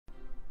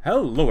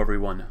Hello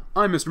everyone,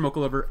 I'm Mr.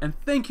 Mochalover, and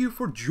thank you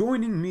for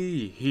joining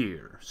me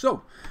here.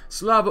 So,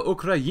 Slava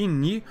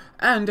Ukraini,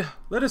 and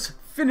let us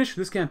finish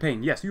this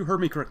campaign. Yes, you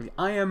heard me correctly.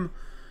 I am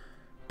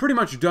pretty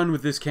much done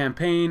with this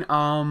campaign.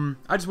 I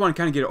just want to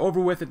kind of get it over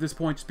with at this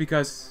point, just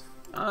because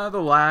the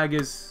lag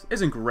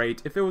isn't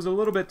great. If it was a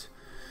little bit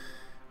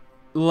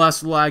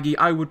less laggy,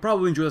 I would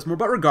probably enjoy this more.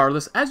 But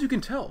regardless, as you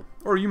can tell,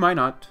 or you might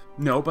not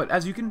know, but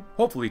as you can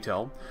hopefully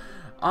tell,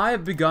 I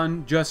have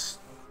begun just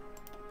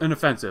an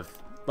offensive.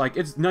 Like,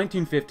 it's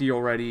 1950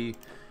 already.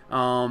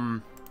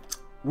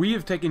 We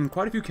have taken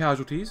quite a few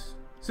casualties,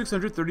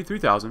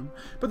 633,000,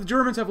 but the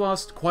Germans have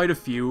lost quite a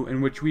few,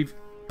 in which we've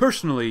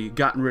personally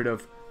gotten rid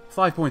of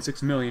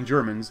 5.6 million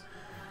Germans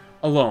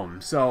alone.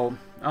 So,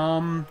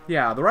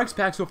 yeah, the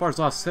Reichspakt so far has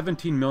lost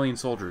 17 million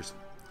soldiers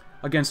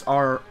against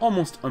our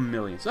almost a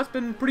million. So that's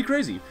been pretty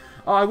crazy.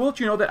 I will let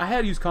you know that I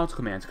had to use console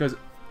commands, because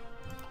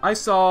I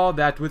saw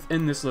that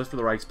within this list for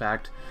the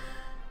Reichspakt,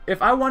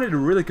 if I wanted to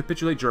really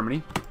capitulate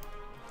Germany,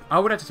 I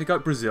would have to take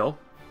out Brazil,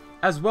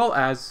 as well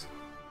as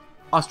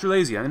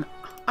Australasia, and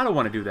I don't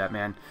want to do that,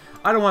 man.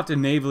 I don't want to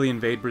navally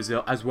invade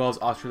Brazil as well as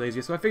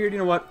Australasia, so I figured, you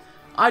know what,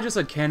 I just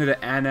let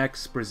Canada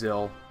annex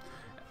Brazil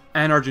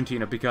and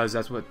Argentina, because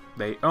that's what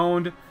they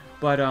owned,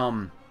 but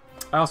I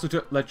also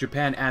let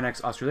Japan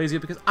annex Australasia,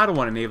 because I don't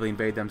want to navally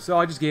invade them, so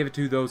I just gave it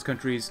to those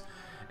countries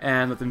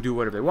and let them do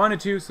whatever they wanted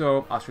to.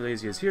 So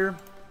Australasia is here,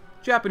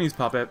 Japanese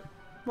puppet,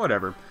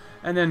 whatever.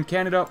 And then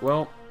Canada,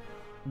 well,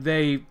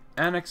 they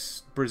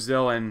annexed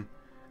Brazil, and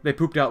they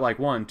pooped out like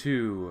 1,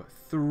 2,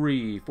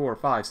 3, 4,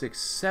 5, 6,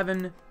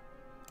 7,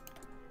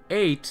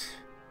 8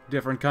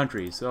 different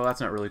countries, so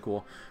that's not really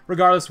cool.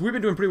 Regardless, we've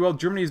been doing pretty well.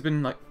 Germany's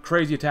been like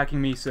crazy attacking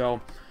me,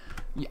 so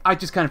I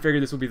just kind of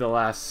figured this would be the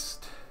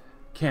last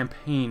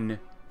campaign,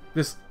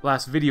 this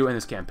last video in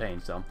this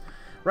campaign. So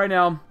right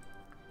now,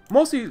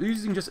 mostly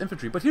using just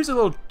infantry, but here's a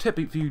little tip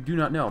if you do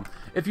not know.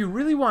 If you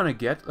really want to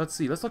get, let's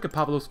look at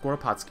Pavlo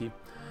Skoropadsky.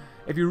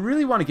 If you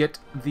really want to get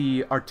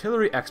the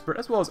artillery expert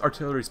as well as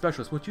artillery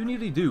specialist, what you need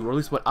to do, or at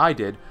least what I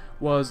did,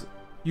 was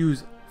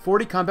use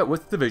 40 combat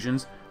width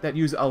divisions that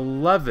use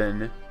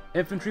 11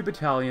 infantry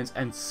battalions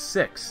and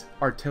 6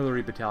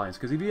 artillery battalions.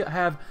 Because if you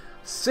have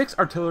 6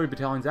 artillery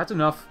battalions, that's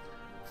enough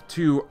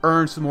to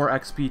earn some more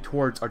XP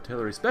towards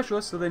artillery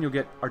specialist, so then you'll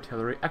get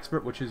artillery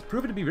expert, which has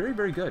proven to be very,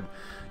 very good.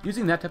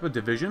 Using that type of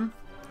division,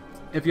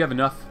 if you have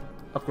enough,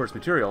 of course,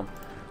 material,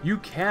 you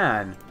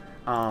can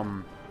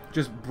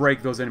just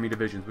break those enemy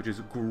divisions, which is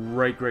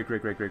great.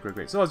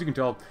 So as you can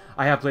tell,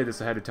 I have played this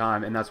ahead of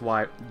time, and that's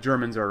why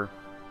Germans are,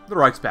 the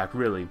Reichspakt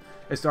really,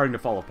 is starting to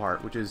fall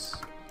apart, which is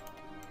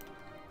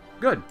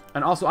good.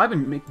 And also, I've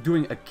been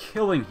doing a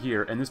killing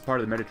here in this part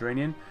of the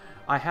Mediterranean.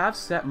 I have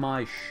set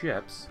my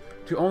ships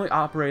to only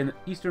operate in the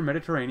Eastern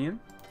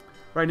Mediterranean.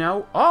 Right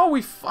now, oh,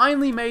 we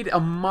finally made a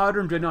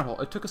modern dreadnought hull.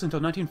 It took us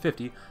until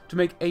 1950 to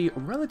make a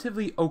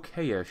relatively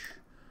okay-ish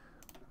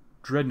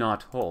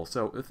dreadnought hull.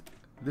 So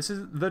this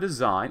is the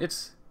design.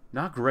 It's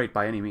not great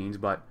by any means,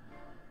 but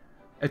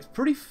it's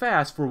pretty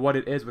fast for what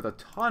it is with a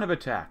ton of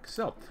attack.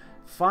 So,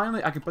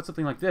 finally, I can put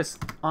something like this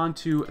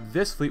onto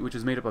this fleet, which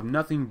is made up of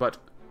nothing but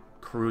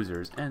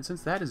cruisers. And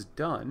since that is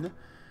done,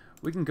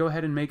 we can go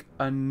ahead and make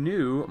a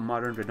new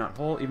modern dreadnought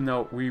hull, even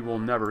though we will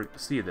never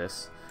see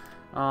this.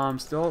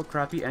 Still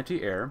crappy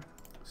anti-air.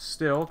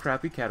 Still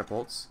crappy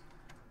catapults.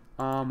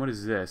 What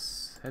is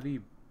this? Heavy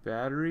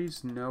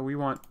batteries? No, we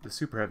want the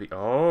super heavy.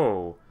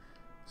 Oh!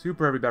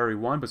 Super Heavy Battery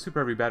 1, but Super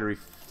Heavy Battery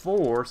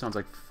 4 sounds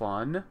like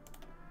fun.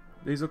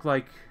 These look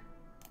like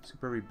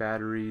Super Heavy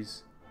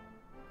Batteries.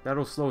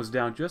 That'll slow us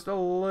down just a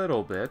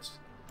little bit.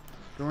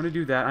 Don't want to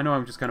do that. I know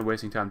I'm just kind of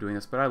wasting time doing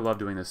this, but I love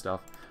doing this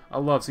stuff. I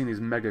love seeing these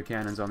mega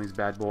cannons on these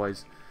bad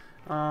boys.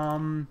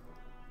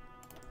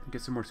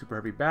 Get some more Super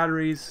Heavy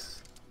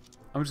Batteries.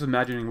 I'm just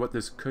imagining what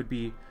this could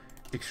be.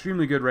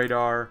 Extremely good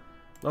radar,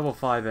 level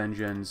 5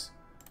 engines,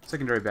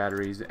 secondary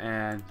batteries,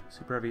 and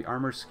Super Heavy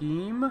Armor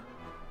Scheme.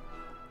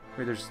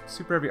 Wait, there's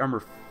Super Heavy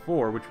Armor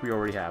 4, which we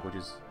already have, which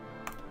is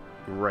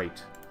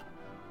great.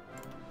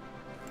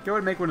 Go ahead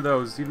and make one of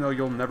those, even though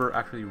you'll never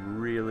actually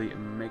really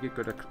make it.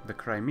 Go to the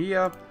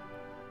Crimea.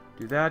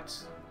 Do that.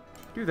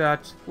 Do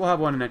that. We'll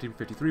have one in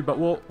 1953, but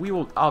we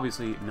will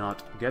obviously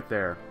not get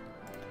there.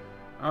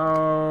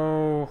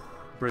 Oh,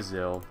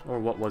 Brazil. Or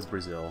what was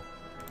Brazil.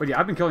 But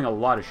yeah, I've been killing a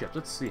lot of ships.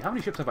 Let's see. How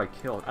many ships have I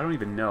killed? I don't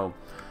even know.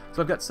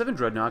 So I've got 7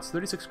 dreadnoughts,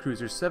 36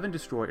 cruisers, 7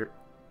 destroyers.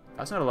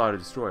 That's not a lot of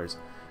destroyers.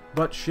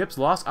 But ships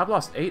lost, I've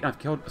lost 8, and I've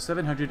killed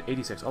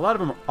 786. A lot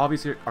of them,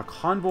 obviously, are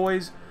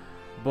convoys,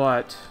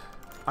 but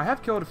I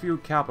have killed a few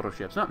capital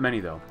ships. Not many,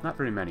 though. Not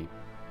very many.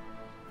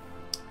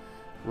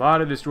 A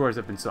lot of destroyers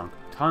have been sunk.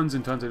 Tons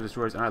and tons of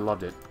destroyers, and I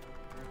loved it.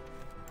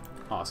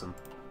 Awesome.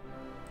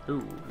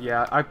 Ooh,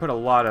 yeah, I put a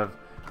lot of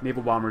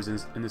naval bombers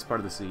in this part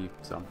of the sea,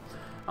 so.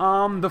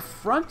 The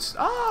front...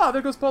 Ah,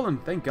 there goes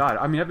Poland. Thank God.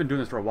 I mean, I've been doing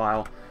this for a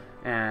while,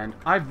 and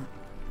I've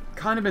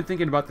kind of been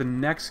thinking about the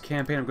next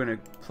campaign I'm going to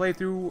play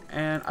through,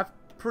 and I've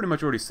pretty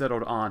much already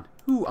settled on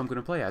who I'm going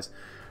to play as.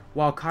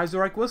 While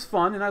Kaiserreich was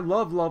fun, and I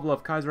love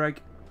Kaiserreich,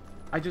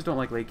 I just don't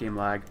like late game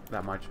lag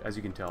that much, as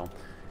you can tell.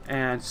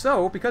 And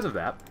so, because of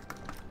that,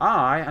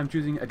 I am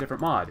choosing a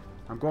different mod.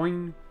 I'm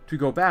going to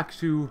go back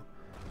to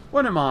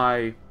one of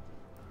my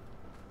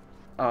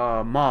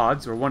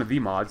mods, or one of the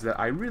mods that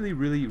I really,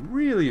 really,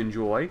 really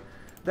enjoy,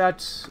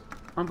 that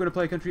I'm going to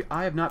play a country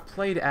I have not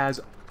played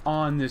as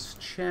on this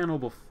channel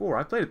before.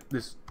 I played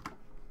this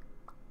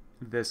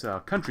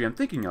country I'm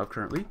thinking of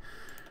currently.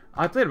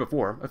 I played it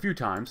before a few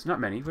times, not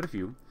many, but a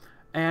few,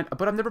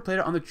 but I've never played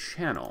it on the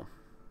channel,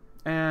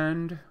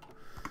 and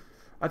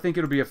I think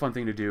it'll be a fun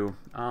thing to do.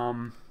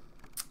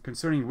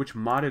 Concerning which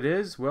mod it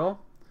is,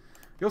 well,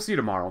 you'll see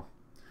tomorrow.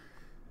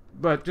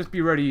 But just be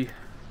ready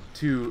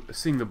to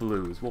sing the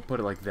blues. We'll put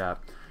it like that.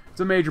 It's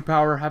a major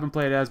power. Haven't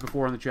played as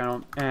before on the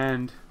channel,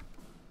 and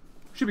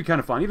should be kind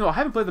of fun. Even though I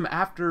haven't played them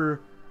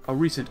after a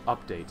recent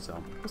update,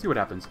 so we'll see what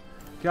happens.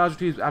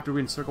 Casualties after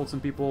we encircled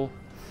some people.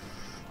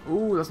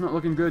 Ooh, that's not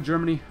looking good,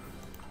 Germany.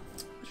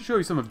 I should show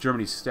you some of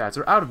Germany's stats.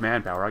 They're out of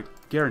manpower. I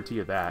guarantee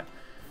you that.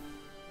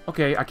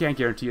 Okay, I can't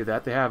guarantee you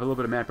that. They have a little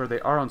bit of manpower. They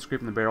are on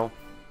scraping the barrel.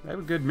 They have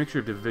a good mixture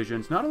of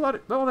divisions. Not a lot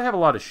of, well, they have a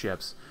lot of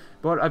ships,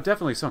 but I've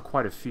definitely sunk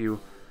quite a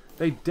few.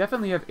 They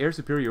definitely have air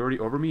superiority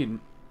over me in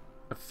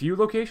a few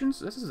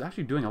locations. This is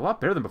actually doing a lot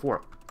better than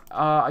before.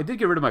 I did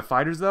get rid of my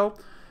fighters, though.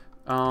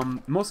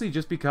 Mostly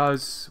just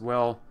because,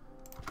 well,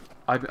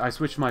 I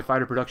switched my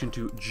fighter production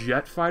to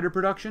jet fighter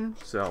production.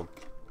 So,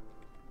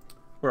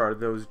 where are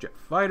those jet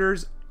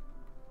fighters?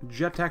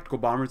 Jet tactical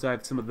bombers, I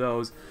have some of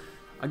those.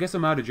 I guess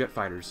I'm out of jet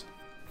fighters.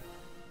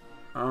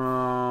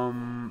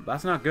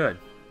 That's not good.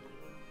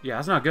 Yeah,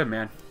 that's not good,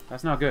 man.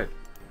 That's not good.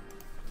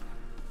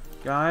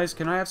 Guys,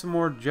 can I have some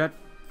more jet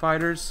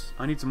fighters?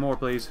 I need some more,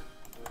 please.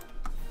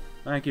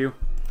 Thank you.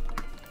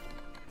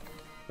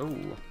 Oh.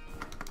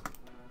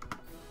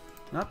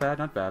 Not bad,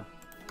 not bad.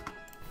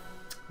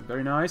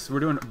 Very nice. We're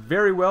doing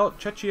very well.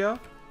 Czechia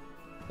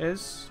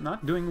is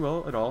not doing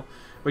well at all.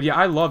 But yeah,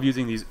 I love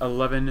using these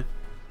 11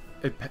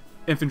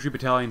 infantry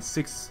battalion,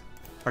 6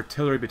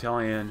 artillery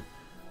battalion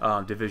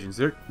divisions.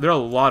 They're a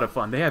lot of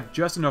fun. They have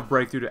just enough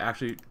breakthrough to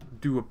actually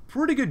do a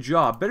pretty good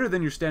job. Better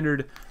than your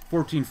standard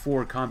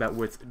 14-4 combat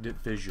width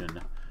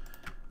division.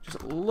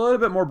 Just a little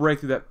bit more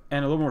breakthrough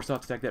and a little more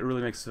soft stack that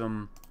really makes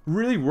them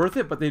really worth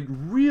it. But they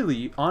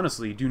really,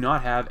 honestly, do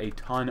not have a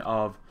ton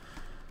of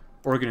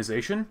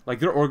organization. Like,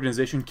 their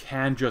organization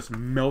can just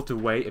melt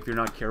away if you're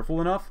not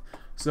careful enough.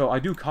 So I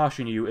do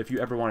caution you if you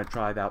ever want to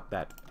try out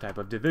that type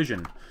of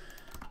division.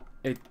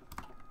 It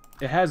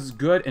has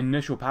good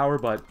initial power,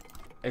 but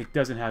it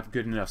doesn't have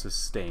good enough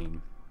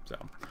sustain. So,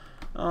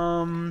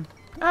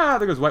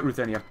 there goes White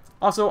Ruthenia.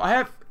 Also, I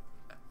have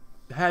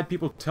had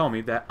people tell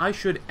me that I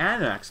should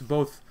annex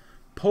both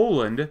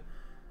Poland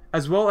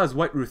as well as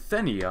White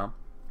Ruthenia,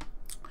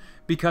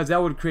 because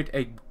that would create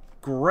a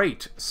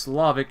great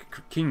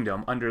Slavic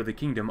kingdom under the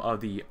kingdom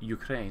of the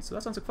Ukraine. So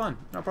that sounds like fun.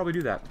 I'll probably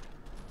do that.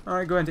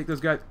 Alright, go ahead and take those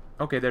guys.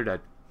 Okay, they're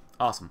dead.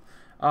 Awesome.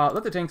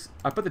 Let the tanks...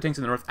 I put the tanks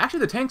in the north.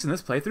 Actually, the tanks in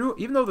this playthrough,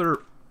 even though they're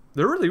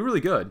really,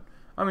 really good.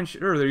 I mean,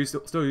 sure, they're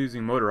still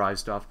using motorized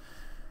stuff.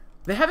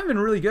 They haven't been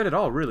really good at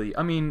all, really.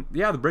 I mean,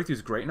 yeah, the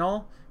breakthrough's great and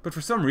all, but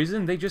for some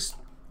reason, they just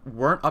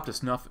weren't up to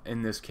snuff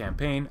in this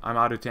campaign. I'm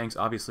out of tanks,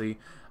 obviously.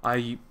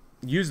 I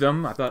used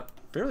them, I thought,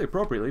 fairly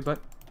appropriately, but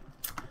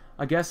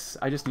I guess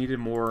I just needed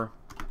more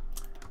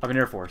of an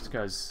air force,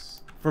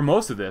 because for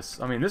most of this,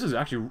 I mean, this is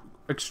actually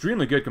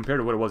extremely good compared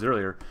to what it was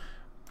earlier.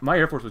 My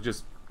air force was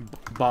just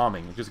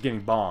bombing, just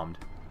getting bombed.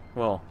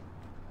 Well,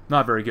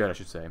 not very good, I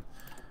should say.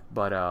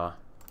 But,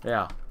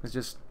 yeah, it's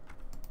just,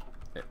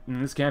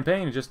 in this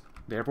campaign,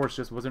 the air force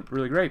just wasn't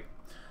really great.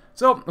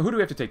 So, who do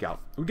we have to take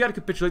out? We gotta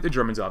capitulate the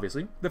Germans,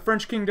 obviously. The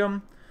French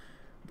Kingdom,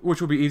 which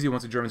will be easy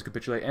once the Germans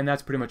capitulate, and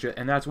that's pretty much it.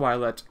 And that's why I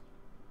let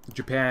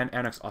Japan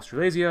annex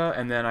Australasia,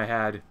 and then I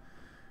had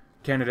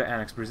Canada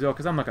annex Brazil,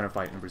 because I'm not gonna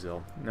fight in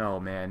Brazil. No,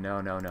 man,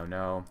 no, no, no,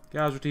 no.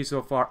 Casualties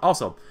so far.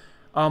 Also,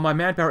 my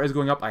manpower is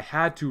going up. I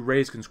had to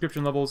raise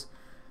conscription levels.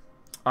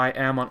 I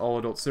am on all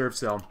adult serve,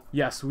 so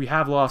yes, we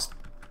have lost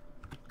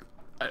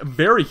a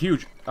very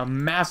huge, a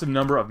massive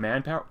number of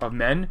men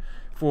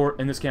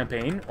in this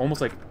campaign.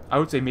 Almost like, I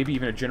would say maybe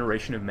even a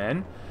generation of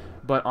men.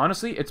 But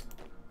honestly, it's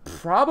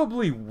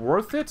probably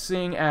worth it,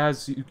 seeing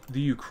as the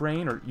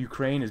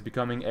Ukraine is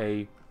becoming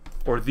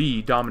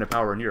the dominant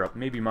power in Europe,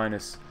 maybe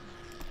minus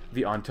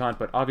the Entente,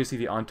 but obviously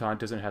the Entente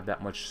doesn't have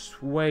that much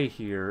sway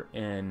here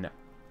in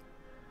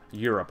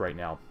Europe right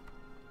now.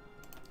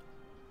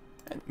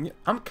 And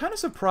I'm kind of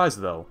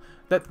surprised, though,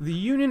 that the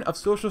Union of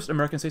Socialist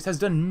American States has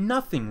done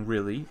nothing,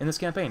 really, in this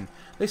campaign.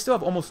 They still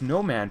have almost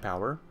no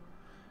manpower.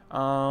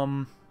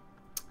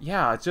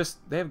 Yeah, it's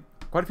just, they have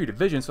quite a few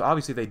divisions, so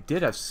obviously they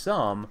did have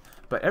some,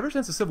 but ever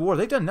since the Civil War,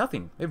 they've done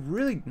nothing. They've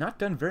really not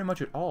done very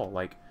much at all.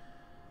 Like,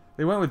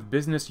 they went with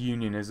business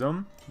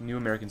unionism, New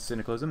American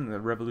Syndicalism, and the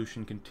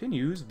revolution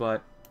continues,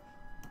 but...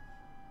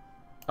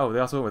 Oh, they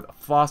also went with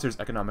Foster's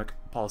economic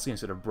policy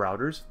instead of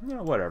Browder's. You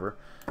know, whatever.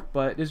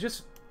 But it's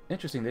just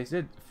interesting. They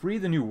said, free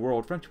the New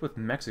World, friendship with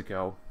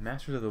Mexico,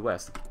 masters of the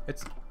West.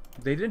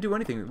 They didn't do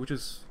anything, which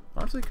is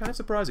honestly kind of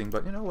surprising,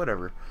 but, you know,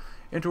 whatever.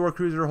 Interwar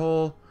cruiser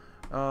hull.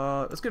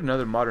 Let's get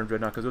another modern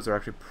dreadnought, because those are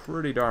actually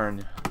pretty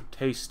darn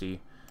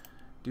tasty.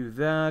 Do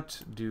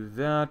that, do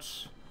that.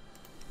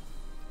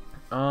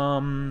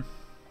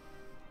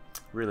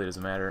 Really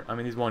doesn't matter. I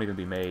mean, these won't even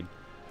be made.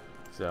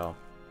 So.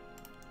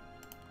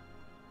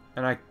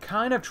 And I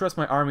kind of trust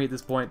my army at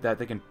this point that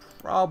they can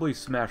probably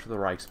smash the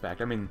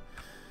Reichspakt. I mean,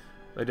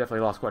 they definitely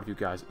lost quite a few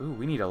guys. Ooh,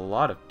 we need a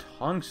lot of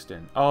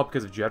tungsten. Oh,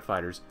 because of jet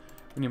fighters.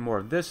 We need more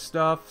of this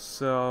stuff,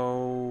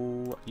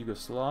 so...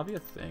 Yugoslavia,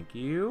 thank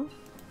you.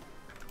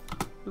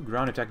 Ooh,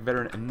 ground attack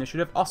veteran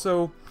initiative.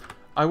 Also,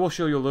 I will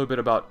show you a little bit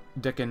about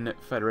Deccan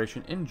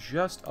Federation in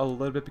just a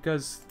little bit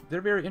because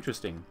they're very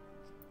interesting.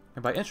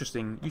 And by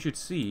interesting, you should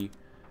see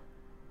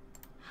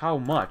how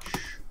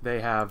much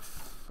they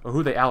have, or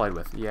who they allied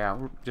with. Yeah,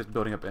 we're just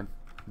building up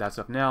that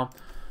stuff now.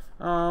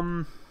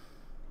 I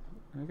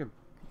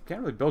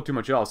can't really build too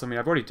much else. I mean,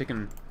 I've already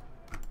taken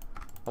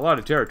a lot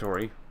of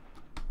territory.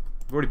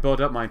 I've already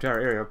built up my entire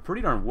area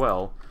pretty darn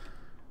well.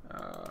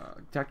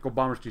 Tactical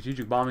bomber,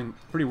 strategic bombing,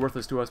 pretty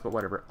worthless to us, but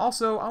whatever.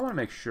 Also, I want to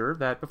make sure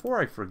that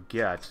before I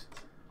forget,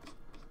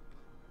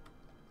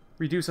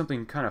 we do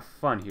something kind of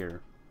fun here.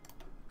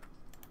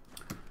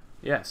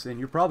 Yes, and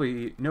you're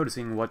probably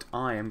noticing what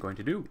I am going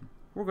to do.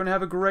 We're going to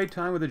have a great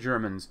time with the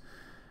Germans.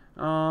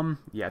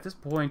 Yeah, at this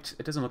point,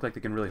 it doesn't look like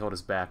they can really hold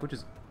us back, which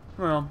is,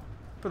 well,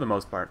 for the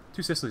most part.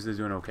 Two Sicilies is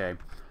doing okay.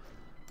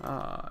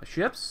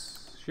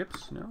 Ships?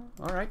 Ships? No?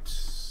 Alright.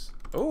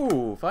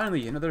 Oh,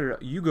 finally, another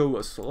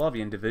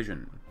Yugoslavian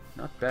division.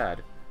 Not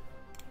bad.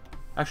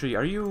 Actually,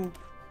 are you...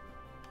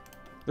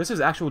 This is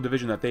actual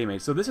division that they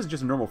made. So this is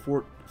just a normal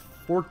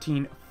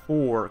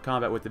 14-4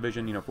 combat with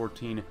division, you know,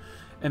 14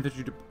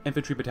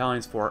 infantry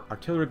battalions for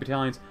artillery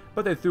battalions,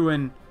 but they threw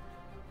in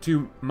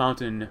 2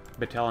 mountain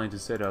battalions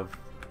instead of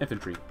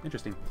infantry.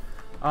 Interesting.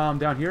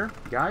 Down here,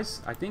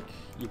 guys, I think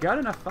you got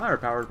enough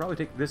firepower to probably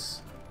take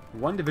this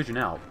one division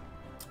out.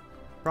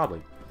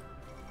 Probably.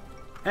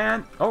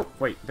 And, oh,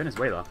 wait,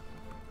 Venezuela.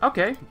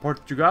 Okay,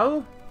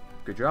 Portugal.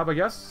 Good job, I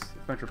guess.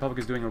 The French Republic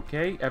is doing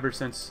okay ever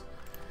since,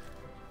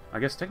 I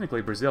guess,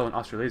 technically Brazil and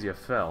Australasia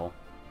fell.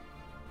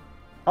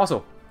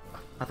 Also,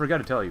 I forgot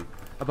to tell you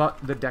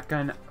about the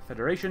Deccan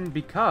Federation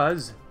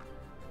because,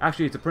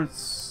 actually, it's a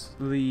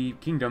princely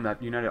kingdom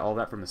that united all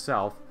that from the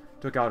south.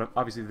 Took out,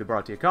 obviously, the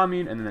Bharatiya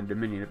Commune and then the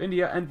Dominion of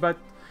India. But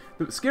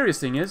the scariest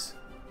thing is,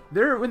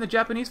 they're in the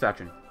Japanese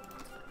faction.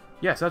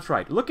 Yes, that's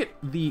right. Look at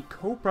the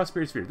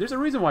co-prosperity sphere. There's a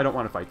reason why I don't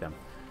want to fight them.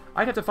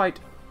 I'd have to fight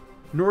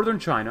northern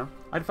China,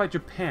 I'd fight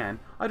Japan,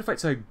 I'd fight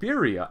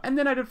Siberia, and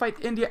then I'd fight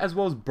India as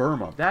well as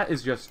Burma. That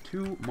is just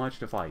too much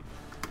to fight.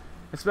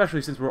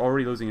 Especially since we're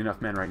already losing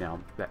enough men right now,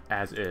 that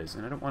as is.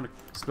 And I don't want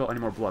to spill any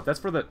more blood. That's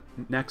for the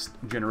next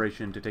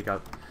generation to take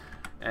out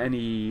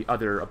any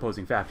other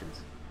opposing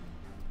factions.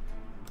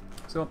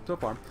 So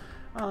far.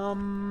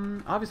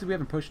 Obviously we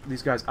haven't pushed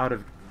these guys out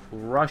of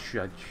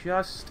Russia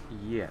just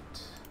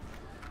yet.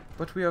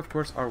 But we, of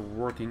course, are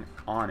working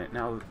on it.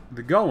 Now,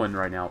 the going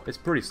right now is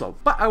pretty slow.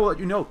 But I will let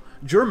you know,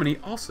 Germany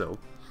also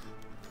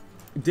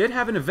did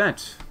have an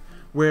event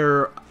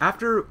where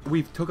after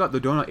we took out the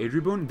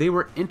Donau-Adria-Bund, they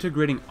were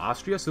integrating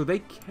Austria, so they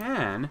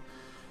can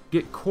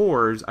get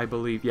cores, I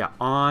believe, yeah,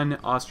 on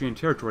Austrian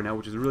territory now,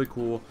 which is really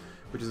cool,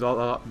 which is a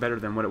lot better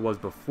than what it was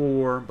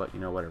before, but, you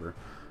know, whatever.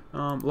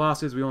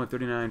 Losses, we only have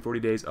 39, 40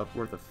 days of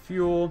worth of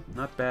fuel.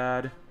 Not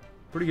bad.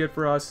 Pretty good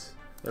for us.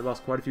 They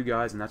lost quite a few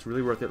guys, and that's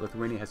really worth it.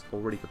 Lithuania has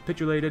already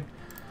capitulated.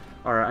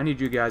 Alright, I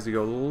need you guys to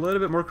go a little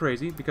bit more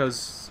crazy,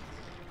 because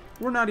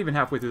we're not even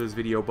halfway through this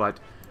video, but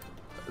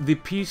the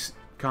peace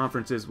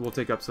conferences will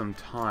take up some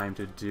time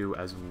to do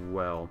as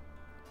well.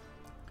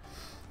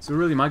 So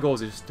really, my goal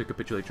is just to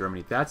capitulate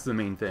Germany. That's the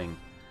main thing.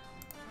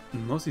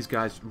 Most of these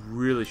guys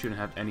really shouldn't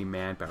have any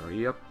manpower.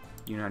 Yep.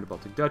 United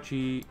Baltic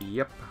Duchy.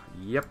 Yep.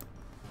 Yep.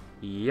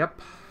 Yep.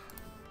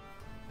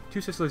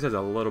 Two Sicilies has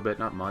a little bit,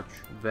 not much.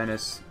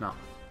 Venice, not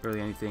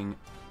really anything.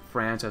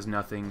 France has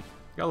nothing.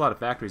 Got a lot of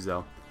factories,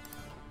 though.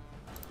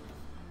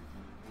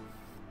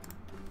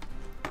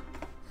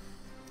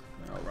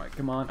 Alright,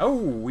 come on. Oh,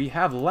 we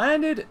have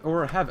landed,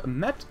 or have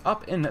met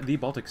up in the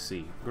Baltic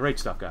Sea. Great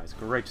stuff, guys.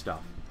 Great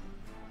stuff.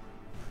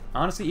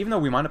 Honestly, even though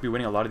we might not be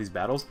winning a lot of these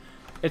battles,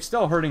 it's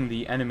still hurting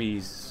the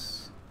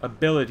enemy's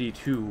ability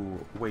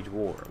to wage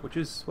war, which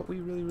is what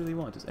we really, really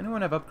want. Does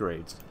anyone have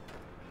upgrades?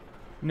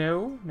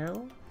 No?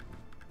 No?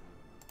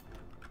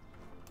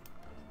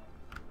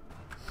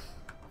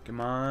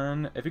 Come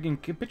on. If we can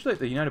capitulate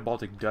the United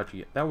Baltic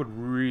Duchy, that would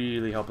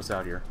really help us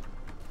out here.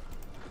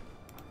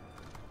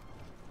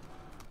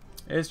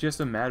 It's just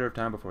a matter of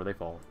time before they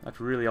fall. That's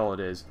really all it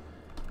is.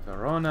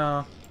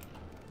 Verona.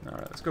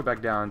 Alright, let's go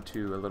back down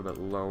to a little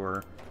bit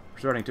lower. We're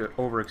starting to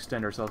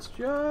overextend ourselves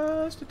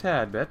just a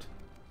tad bit.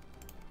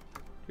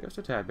 Just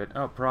a tad bit.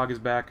 Oh, Prague is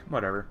back.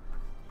 Whatever.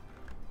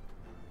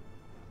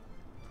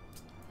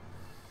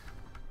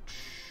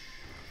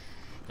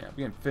 Yeah, if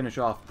we can finish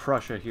off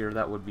Prussia here,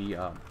 that would be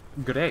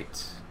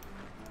great.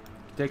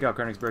 Take out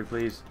Königsberg,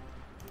 please.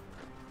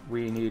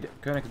 We need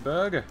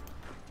Königsberg.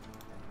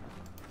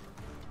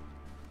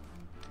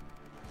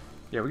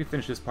 Yeah, we can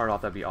finish this part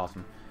off. That'd be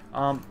awesome.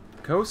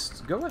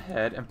 Coasts, go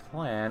ahead and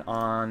plan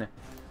on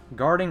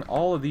guarding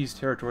all of these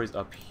territories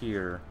up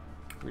here.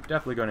 We're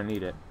definitely going to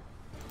need it.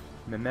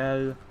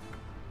 Memel,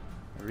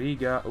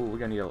 Riga. Oh, we're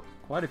going to need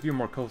quite a few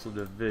more coastal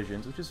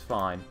divisions, which is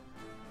fine.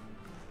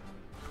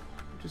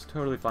 Which is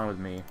totally fine with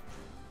me.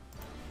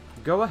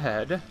 Go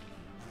ahead.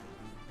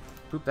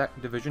 Poop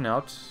that division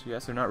out.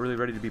 Yes, they're not really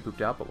ready to be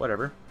pooped out, but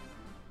whatever.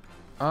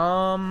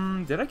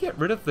 Did I get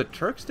rid of the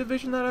Turks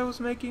division that I was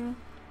making?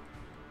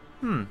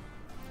 I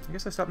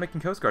guess I stopped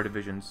making Coast Guard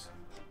divisions.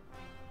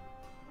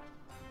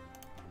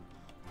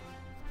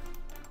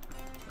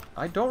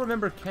 I don't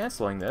remember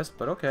canceling this,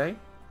 but okay.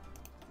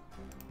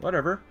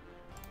 Whatever.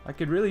 I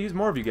could really use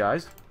more of you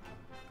guys.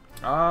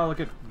 Ah, look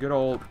at good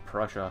old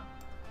Prussia.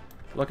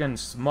 Looking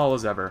small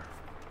as ever.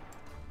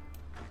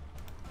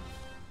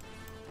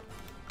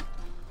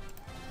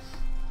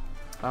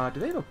 Do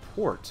they have a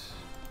port?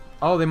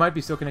 Oh, they might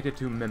be still connected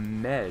to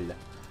Memel.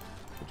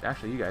 Which,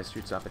 actually, you guys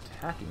should stop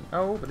attacking.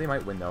 Oh, but they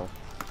might win, though.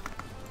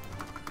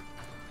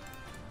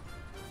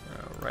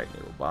 Alright,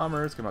 naval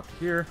bombers, come up to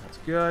here. That's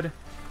good.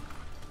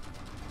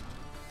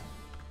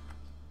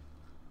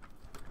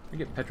 If we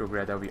get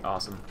Petrograd, that would be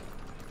awesome.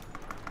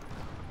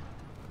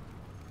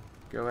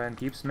 Go ahead and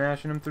keep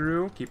smashing them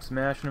through. Keep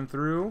smashing them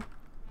through.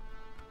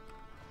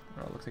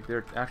 Oh, it looks like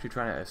they're actually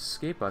trying to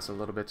escape us a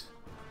little bit.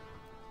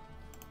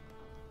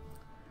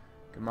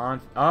 Come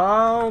on.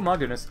 Oh, my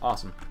goodness.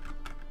 Awesome.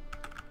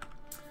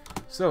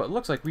 So, it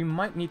looks like we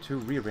might need to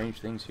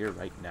rearrange things here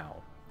right now.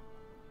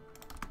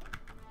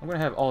 I'm going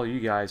to have all of you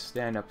guys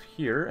stand up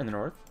here in the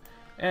north.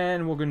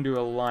 And we're going to do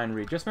a line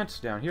readjustment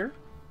down here.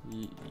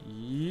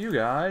 You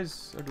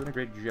guys are doing a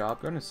great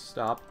job. Going to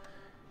stop.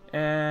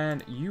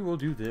 And you will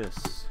do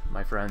this,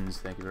 my friends.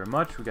 Thank you very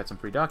much. We got some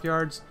free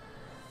dockyards.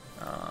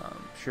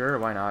 Sure,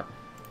 why not?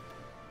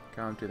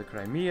 Come to the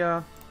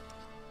Crimea.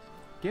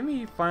 Give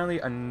me, finally,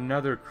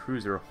 another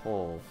cruiser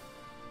hull.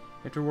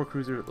 Interwar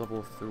cruiser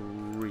level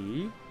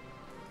 3.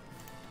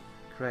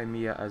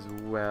 Crimea as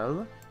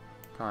well.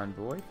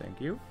 Convoy, thank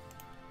you.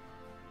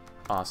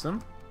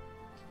 Awesome.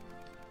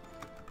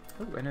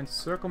 Oh, an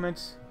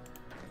encirclement.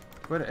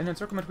 But an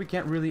encirclement we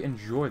can't really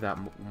enjoy that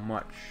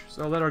much.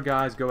 So let our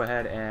guys go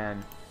ahead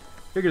and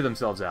figure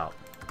themselves out.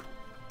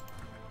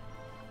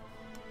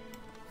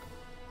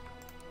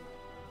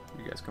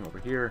 You guys come over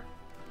here.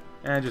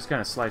 And just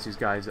kind of slice these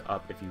guys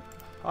up if you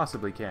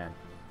possibly can.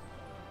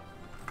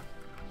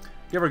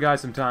 Give our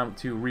guys some time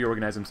to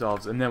reorganize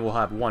themselves, and then we'll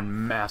have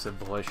one massive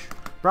push.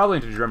 Probably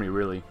into Germany,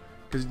 really.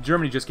 Because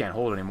Germany just can't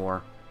hold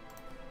anymore.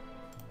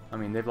 I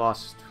mean, they've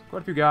lost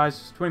quite a few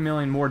guys. 20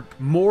 million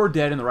more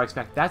dead in the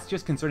Reichspakt. That's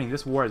just concerning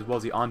this war as well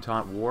as the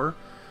Entente War.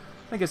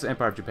 I guess the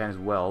Empire of Japan as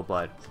well,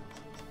 but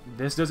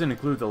this doesn't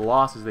include the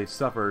losses they've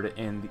suffered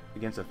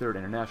against the Third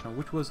International,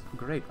 which was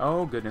great.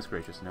 Oh, goodness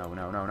gracious. No,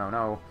 no, no, no,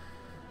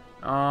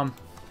 no.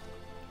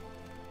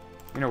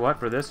 You know what?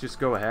 For this, just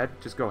go ahead.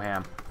 Just go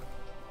ham.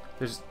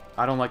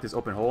 I don't like this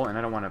open hole, and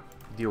I don't want to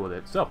deal with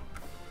it. So,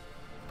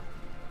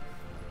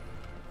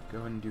 go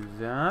ahead and do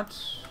that.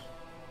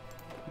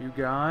 You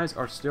guys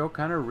are still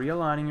kind of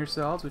realigning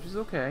yourselves, which is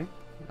okay.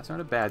 That's not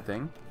a bad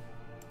thing.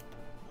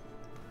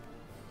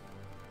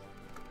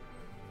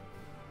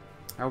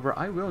 However,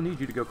 I will need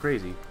you to go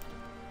crazy.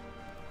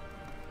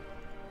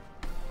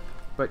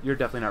 But you're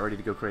definitely not ready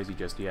to go crazy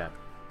just yet.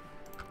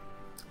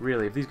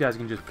 Really, if these guys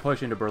can just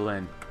push into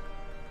Berlin.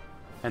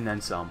 And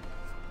then some.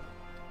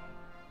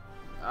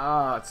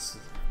 Ah, it's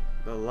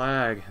the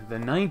lag. The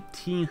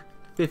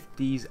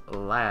 1950s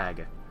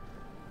lag.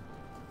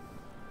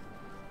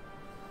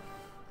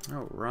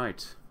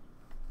 Alright.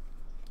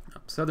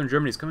 Southern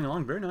Germany's coming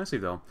along very nicely,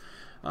 though.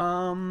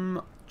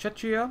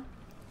 Czechia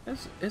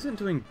isn't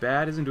doing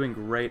bad, isn't doing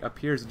great. Up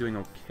here is doing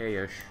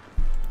okay-ish.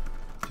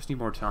 Just need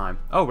more time.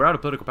 Oh, we're out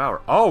of political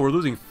power. Oh, we're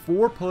losing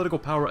 4 political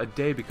power a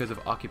day because of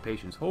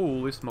occupations.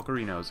 Holy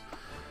smokerinos.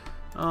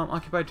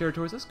 Occupied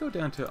territories, let's go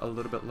down to a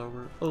little bit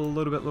lower. A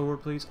little bit lower,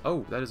 please.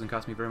 Oh, that doesn't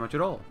cost me very much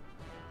at all.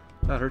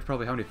 That hurts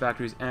probably how many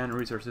factories and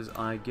resources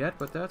I get,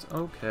 but that's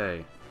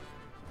okay.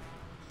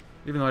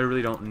 Even though I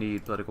really don't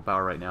need political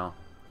power right now.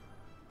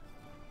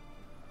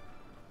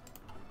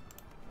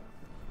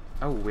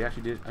 Oh, we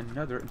actually did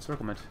another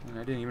encirclement, and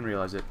I didn't even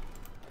realize it.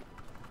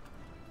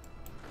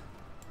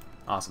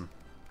 Awesome.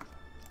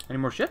 Any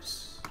more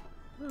ships?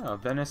 Oh,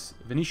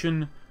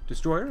 Venetian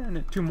destroyer,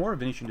 and 2 more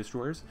Venetian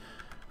destroyers.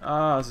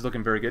 This is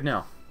looking very good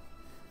now.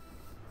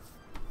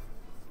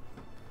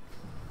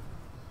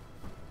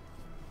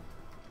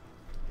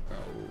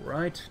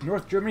 Alright,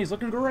 North Germany is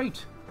looking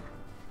great.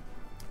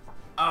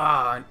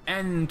 An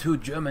end to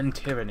German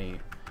tyranny.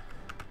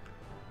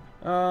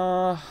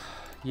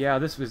 Yeah,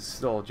 this was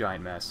still a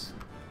giant mess.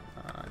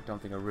 I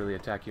don't think I'll really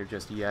attack here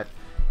just yet.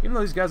 Even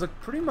though these guys look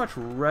pretty much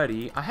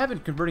ready. I have been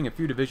converting a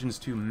few divisions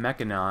to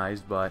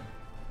mechanized, but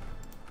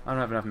I don't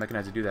have enough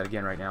mechanized to do that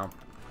again right now.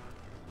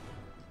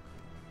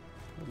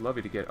 I'd love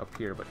you to get up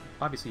here, but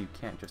obviously you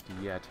can't just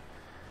yet.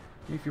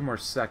 Give me a few more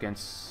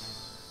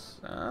seconds.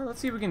 Let's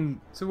see if we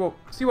can see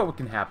what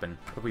can happen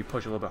if we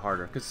push a little bit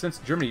harder. Because since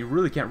Germany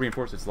really can't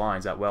reinforce its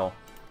lines that well,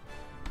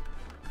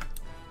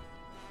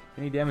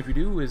 any damage we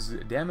do is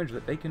damage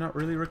that they cannot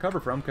really recover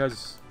from.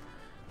 Because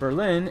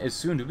Berlin is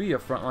soon to be a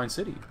frontline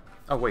city.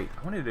 Oh, wait.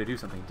 I wanted to do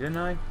something, didn't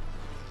I?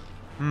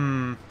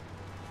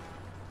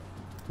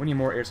 We need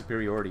more air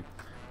superiority.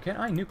 Can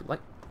I nuke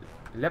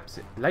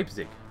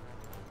Leipzig?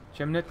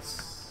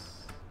 Chemnitz?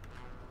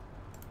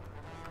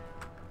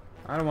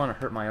 I don't want to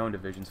hurt my own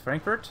divisions.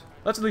 Frankfurt?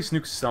 Let's at least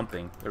nuke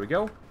something. There we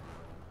go.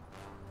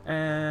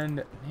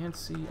 And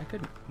Nancy. I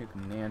could nuke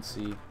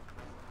Nancy.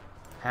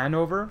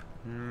 Hanover?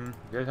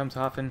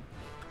 Wilhelmshaven.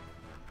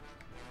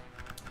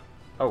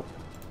 Oh.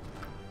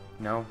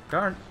 No.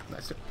 Darn. I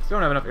still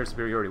don't have enough air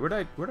superiority. Where'd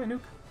I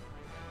nuke?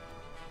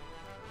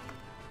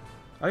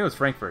 I think it was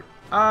Frankfurt.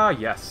 Ah,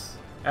 yes.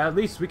 At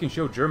least we can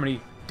show Germany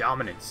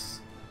dominance.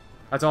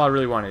 That's all I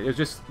really wanted. It was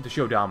just to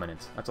show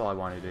dominance. That's all I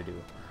wanted to do.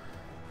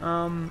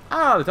 The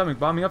atomic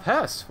bombing of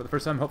Hesse. For the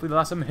first time, hopefully the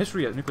last time in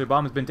history, a nuclear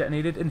bomb has been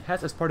detonated in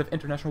Hesse as part of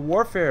international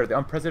warfare. The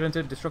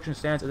unprecedented destruction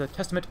stands as a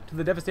testament to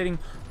the devastating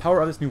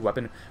power of this new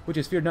weapon, which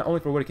is feared not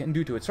only for what it can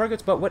do to its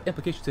targets, but what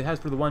implications it has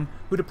for the one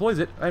who deploys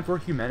it and for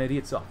humanity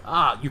itself.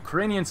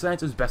 Ukrainian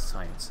science is best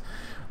science.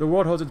 The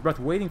world holds its breath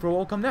waiting for what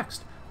will come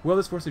next. Will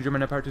this force the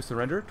German Empire to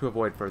surrender to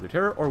avoid further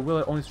terror, or will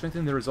it only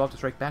strengthen their resolve to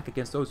strike back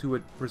against those who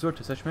would resort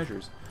to such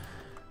measures?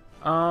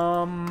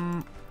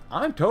 I'm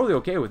totally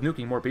okay with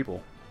nuking more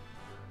people.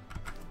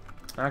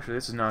 Actually,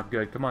 this is not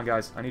good. Come on,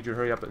 guys. I need you to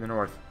hurry up in the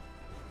north.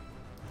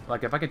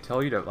 Like, if I could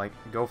tell you to, like,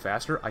 go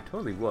faster, I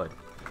totally would.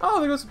 Oh,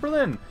 there goes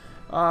Berlin!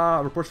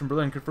 Reports from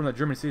Berlin confirm that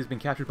German city has been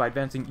captured by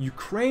advancing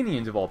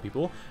Ukrainians, of all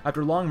people.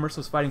 After long,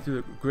 merciless fighting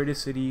through the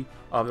greatest city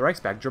of the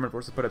Reichspark, German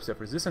forces put up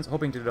stiff resistance,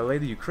 hoping to delay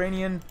the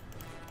Ukrainian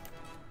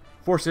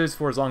forces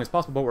for as long as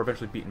possible, but were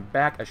eventually beaten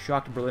back. As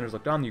shocked Berliners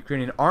looked on, the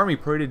Ukrainian army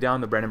paraded down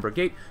the Brandenburg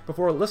Gate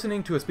before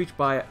listening to a speech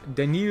by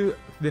Daniel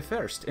I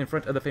in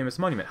front of the famous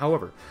monument.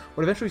 However,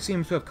 what eventually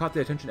seems to have caught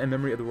the attention and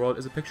memory of the world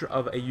is a picture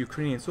of a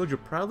Ukrainian soldier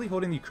proudly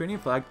holding the Ukrainian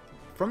flag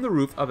from the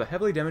roof of a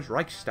heavily damaged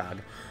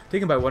Reichstag,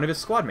 taken by one of his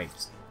squad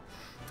mates.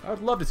 I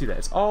would love to see that.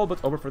 It's all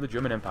but over for the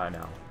German Empire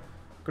now.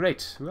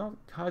 Great. Well,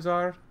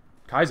 Kaiser.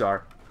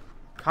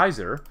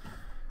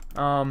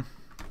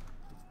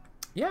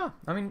 Yeah,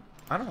 I mean,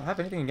 I don't have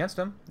anything against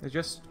him. It's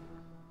just,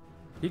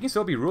 he can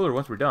still be ruler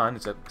once we're done,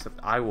 except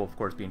I will, of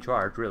course, be in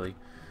charge, really.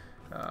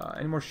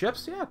 Any more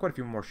ships? Yeah, quite a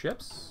few more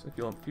ships. A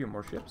few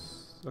more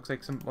ships. Looks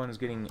like someone is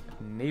getting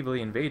navally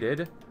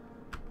invaded.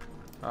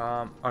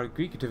 Our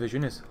Greek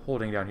division is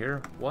holding down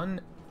here.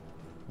 One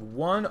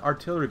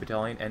artillery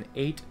battalion and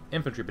 8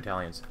 infantry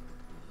battalions.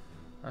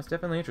 That's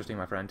definitely interesting,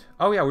 my friend.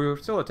 Oh yeah, we were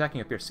still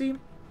attacking up here. See?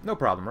 No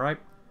problem, right?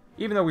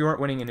 Even though we weren't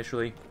winning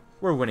initially,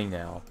 we're winning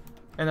now.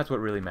 And that's what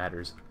really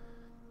matters.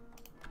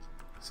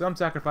 Some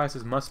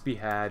sacrifices must be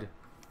had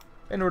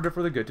in order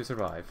for the good to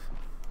survive.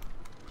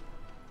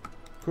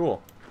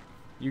 Cool.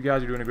 You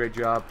guys are doing a great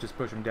job. Just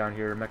push them down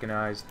here.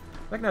 Mechanized.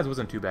 Mechanized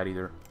wasn't too bad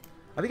either.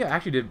 I think I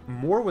actually did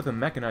more with the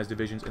mechanized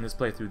divisions in this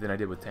playthrough than I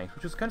did with tanks,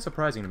 which is kind of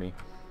surprising to me.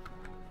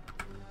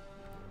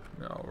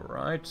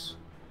 Alright.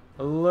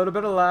 A little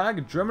bit of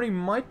lag. Germany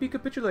might be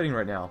capitulating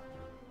right now.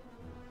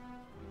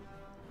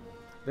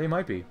 They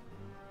might be.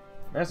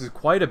 This is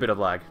quite a bit of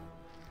lag.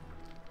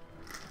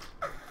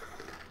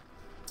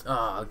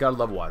 Gotta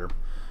love water.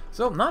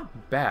 So,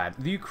 not bad.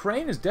 The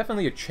Ukraine is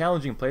definitely a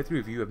challenging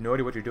playthrough if you have no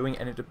idea what you're doing,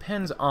 and it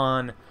depends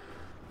on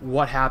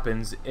what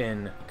happens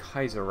in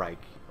Kaiserreich.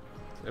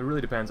 It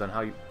really depends on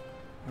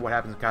what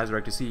happens in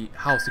Kaiserreich to see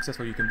how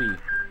successful you can be.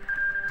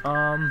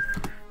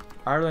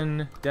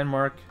 Ireland,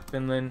 Denmark,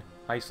 Finland,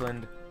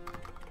 Iceland.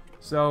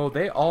 So,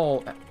 they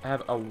all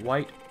have a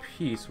white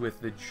peace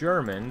with the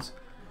Germans,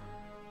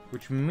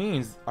 which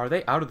means, are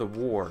they out of the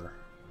war?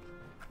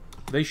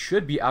 They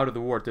should be out of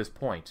the war at this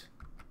point.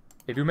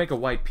 If you make a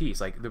white peace,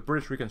 like the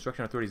British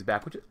Reconstruction Authority is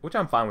back, which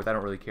I'm fine with, I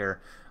don't really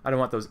care. I don't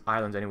want those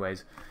islands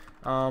anyways.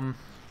 Oh,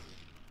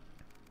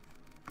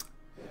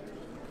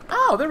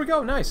 there we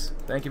go, nice.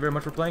 Thank you very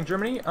much for playing,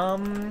 Germany.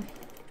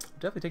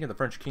 Definitely taking the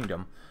French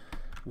Kingdom.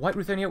 White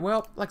Ruthenia,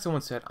 well, like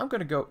someone said, I'm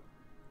gonna go...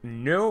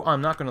 No,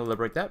 I'm not gonna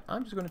liberate that.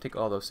 I'm just gonna take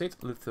all those states.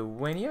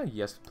 Lithuania,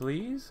 yes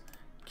please.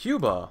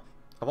 Cuba,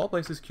 of all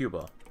places,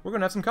 Cuba. We're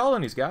gonna have some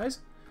colonies,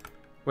 guys.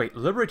 Wait,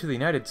 liberate to the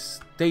United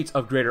States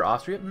of Greater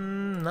Austria?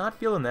 Not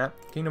feeling that.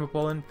 Kingdom of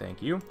Poland,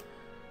 thank you.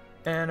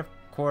 And, of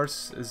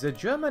course, the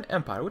German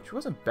Empire, which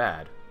wasn't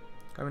bad.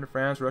 Coming to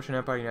France, Russian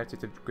Empire, United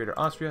States of Greater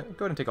Austria.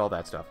 Go ahead and take all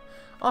that stuff.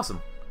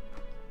 Awesome.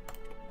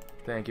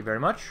 Thank you very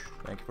much.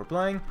 Thank you for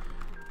playing.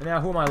 And now,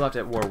 who am I left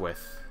at war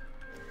with?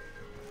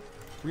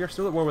 We are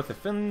still at war with the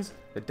Finns,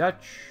 the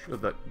Dutch,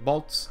 the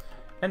Balts,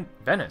 and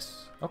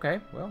Venice. Okay,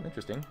 well,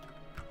 interesting.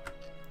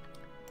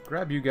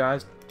 Grab you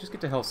guys. Just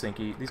get to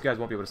Helsinki. These guys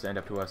won't be able to stand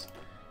up to us.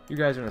 You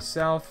guys are in the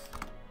south.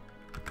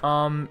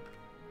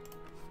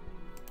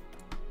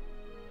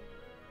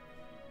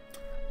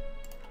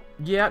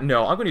 Yeah,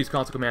 no. I'm going to use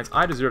console commands.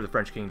 I deserve the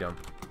French Kingdom.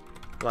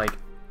 Like...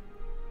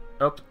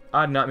 Oops.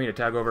 I did not mean to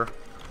tag over.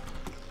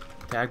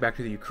 Tag back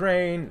to the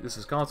Ukraine. This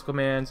is console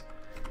commands.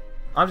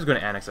 I'm just going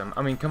to annex them.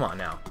 I mean, come on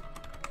now.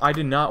 I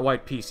did not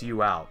white peace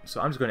you out. So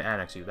I'm just going to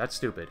annex you. That's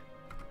stupid.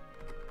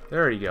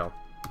 There you go.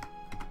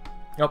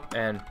 Oh,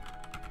 and...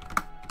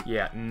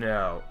 Yeah,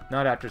 no.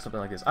 Not after something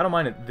like this. I don't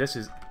mind that this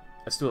is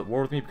still at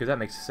war with me, because that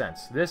makes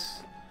sense.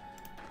 This,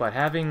 but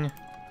having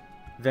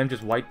them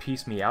just white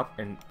piece me out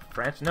in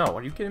France? No,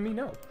 are you kidding me?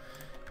 No.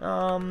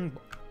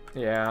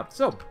 Yeah,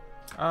 so,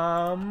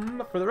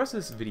 for the rest of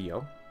this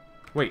video...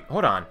 Wait,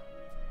 hold on.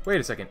 Wait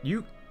a second.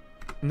 You...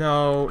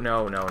 No.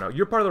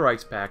 You're part of the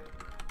Reichspakt.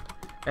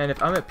 And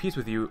if I'm at peace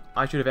with you,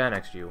 I should have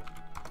annexed you.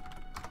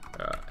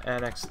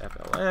 Annex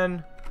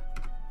FLN.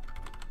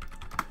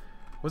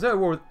 Was I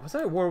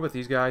at war with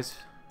these guys?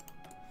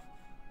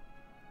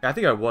 Yeah, I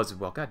think I was as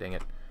well. God dang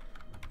it.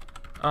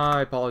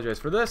 I apologize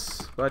for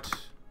this,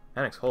 but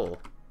annex whole.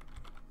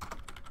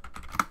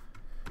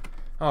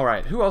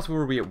 Alright, who else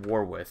were we at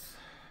war with?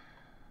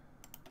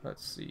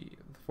 Let's see.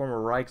 The former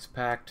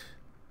Reichspakt.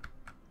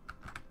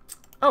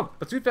 Oh,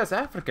 but Südwest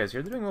Africa is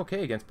here. They're doing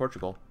okay against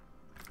Portugal.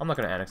 I'm not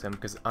going to annex them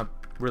because I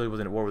really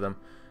wasn't at war with them.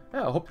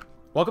 Yeah, I hope.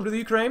 Welcome to the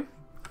Ukraine.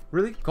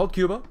 Really? Called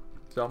Cuba.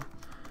 So,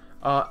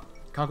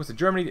 conquest of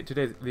Germany.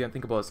 Today, the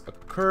unthinkable has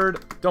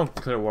occurred. Don't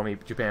declare war on me,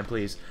 Japan,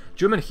 please.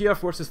 German Heer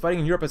forces fighting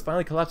in Europe has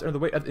finally collapsed under the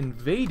weight of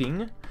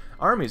invading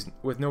armies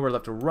with nowhere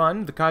left to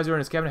run. The Kaiser and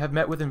his cabinet have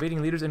met with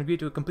invading leaders and agreed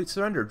to a complete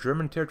surrender.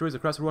 German territories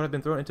across the world have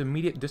been thrown into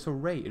immediate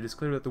disarray. It is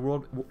clear that the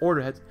world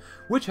order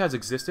which has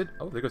existed...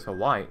 Oh, there goes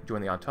Hawaii.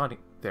 Join the Entente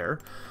there.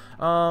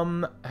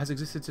 Has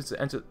existed since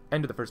the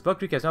end of the First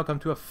Weltkrieg has now come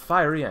to a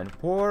fiery end.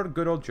 Poor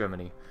good old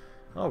Germany.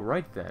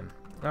 Alright then.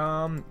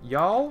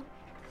 Y'all?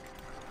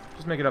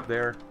 Just make it up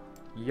there.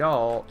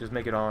 Y'all just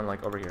make it on,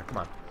 like, over here. Come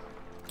on.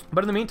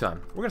 But in the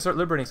meantime, we're going to start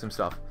liberating some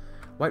stuff.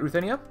 White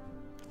Ruthenia.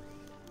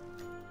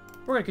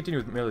 We're going to continue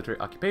with military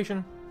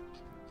occupation.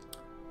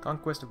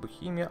 Conquest of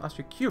Bohemia,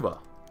 Austria, Cuba.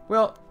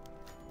 Well,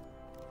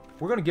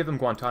 we're going to give them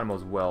Guantanamo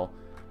as well.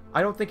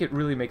 I don't think it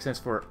really makes sense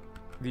for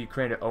the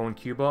Ukraine to own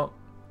Cuba.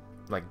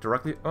 Like,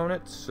 directly own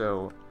it.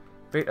 So,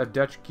 fate of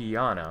Dutch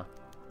Guiana.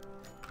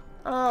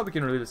 We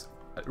can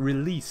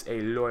release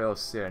a loyal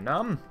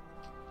Suriname.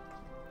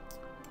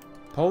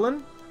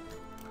 Poland?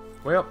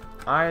 Well,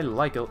 I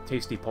like a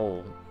tasty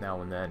Pole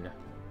now and then.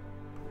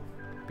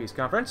 Peace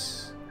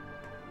conference.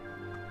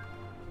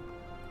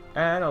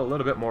 And a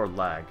little bit more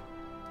lag.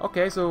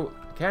 Okay, so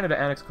Canada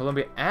annexed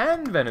Colombia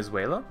and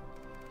Venezuela.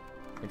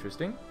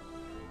 Interesting.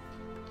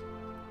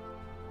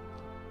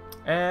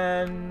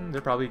 And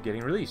they're probably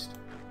getting released.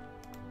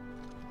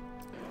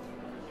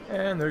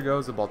 And there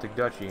goes the Baltic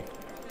Duchy.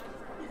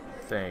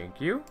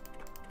 Thank you.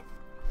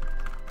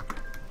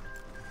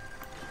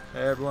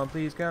 Everyone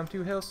please come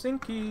to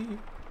Helsinki.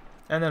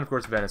 And then, of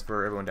course, Venice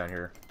for everyone down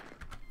here.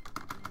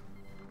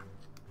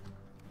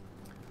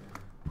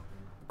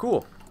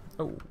 Cool.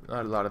 Oh,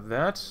 not a lot of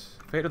that.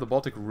 Fate of the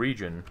Baltic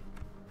region.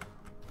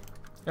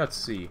 Let's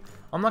see.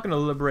 I'm not going to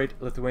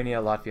liberate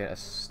Lithuania, Latvia,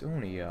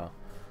 Estonia.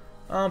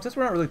 Since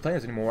we're not really playing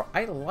this anymore,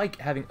 I like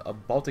having a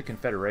Baltic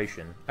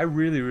Confederation. I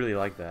really, really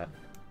like that.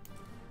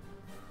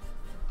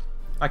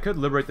 I could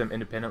liberate them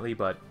independently,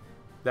 but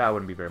that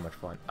wouldn't be very much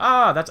fun.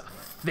 Ah, that's a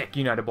thick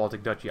United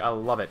Baltic Duchy. I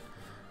love it.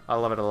 I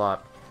love it a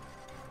lot.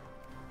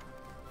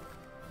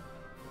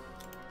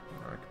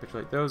 Alright,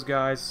 capitulate those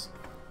guys.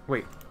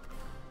 Wait.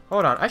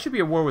 Hold on. I should be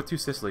at war with two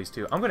Sicilies,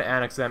 too. I'm going to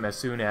annex them as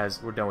soon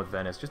as we're done with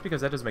Venice, just because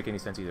that doesn't make any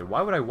sense either.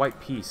 Why would I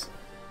white peace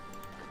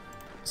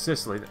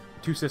Sicily?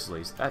 Two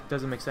Sicilies. That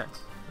doesn't make sense.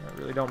 That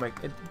really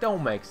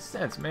don't make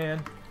sense,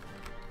 man.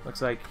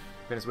 Looks like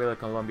Venezuela,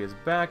 Colombia's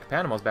back.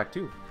 Panama's back,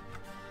 too.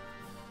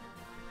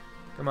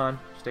 Come on.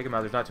 Just take them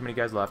out. There's not too many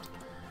guys left.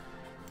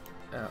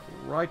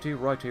 Righty.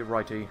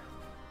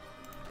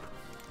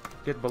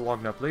 Get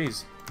Bologna,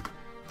 please.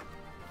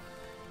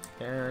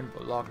 And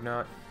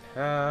Bologna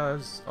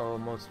has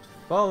almost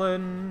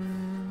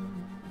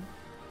fallen.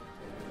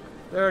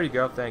 There you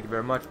go. Thank you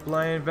very much,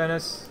 playing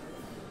Venice.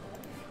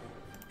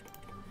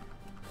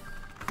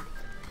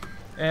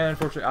 And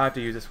unfortunately, I have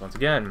to use this once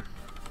again.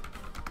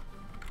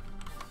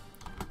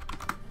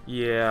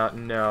 Yeah,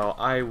 no,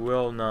 I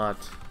will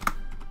not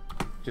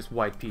just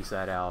white piece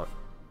that out.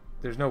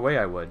 There's no way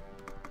I would.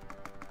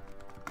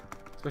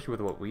 Especially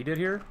with what we did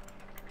here.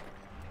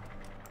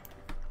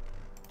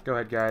 Go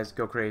ahead, guys.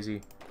 Go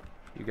crazy.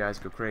 You guys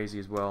go crazy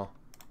as well.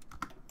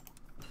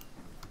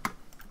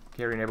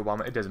 Carry naval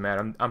bomb. It doesn't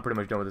matter. I'm pretty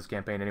much done with this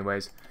campaign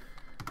anyways.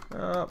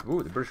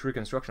 Ooh, the British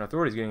Reconstruction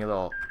Authority is getting a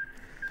little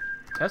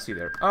testy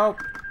there. Oh,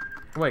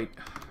 wait.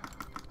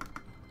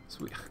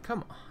 Sweet.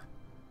 Come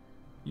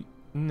on.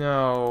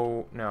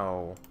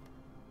 No.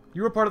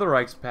 You were part of the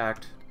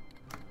Reichspakt.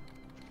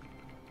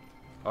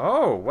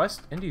 Oh,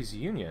 West Indies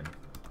Union.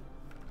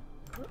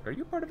 Are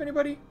you part of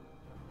anybody?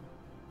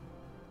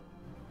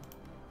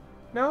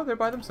 No, they're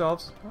by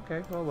themselves.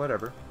 Okay, well,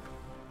 whatever.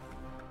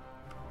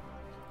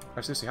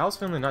 Our sister, how's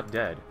Finland not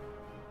dead?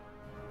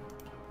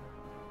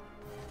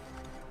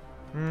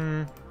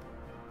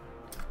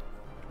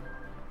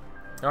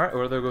 Alright,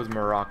 well, there goes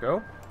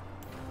Morocco.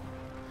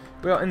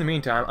 Well, in the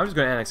meantime, I'm just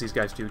going to annex these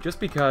guys too, just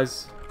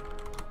because...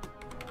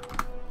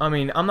 I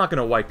mean, I'm not going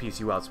to white piece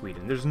you out,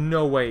 Sweden. There's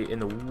no way in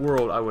the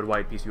world I would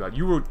white piece you out.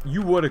 You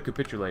would have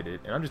capitulated,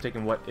 and I'm just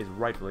taking what is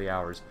rightfully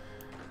ours.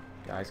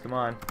 Guys, come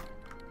on.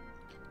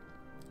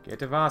 Get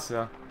to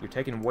Vasa. You're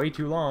taking way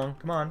too long.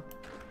 Come on.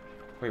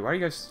 Wait, why are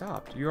you guys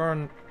stopped? You are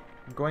on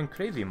going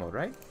crazy mode,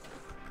 right?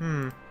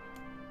 Yeah,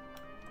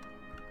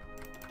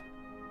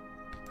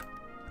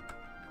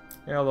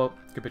 they'll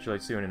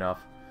capitulate soon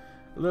enough.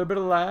 A little bit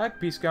of lag.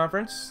 Peace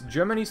conference.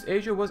 German East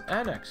Asia was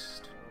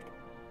annexed.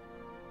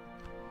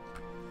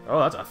 Oh,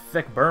 that's a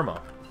thick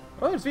Burma.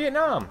 Oh, there's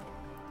Vietnam.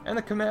 And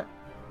the Khmer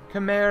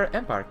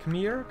Empire.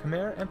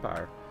 Khmer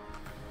Empire.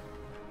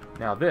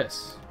 Now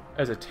this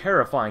is a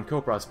terrifying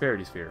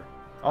co-prosperity sphere.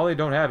 All they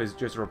don't have is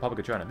just a Republic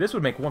of China. This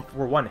would make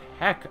for one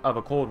heck of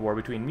a Cold War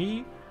between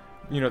me,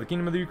 you know, the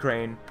Kingdom of the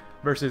Ukraine,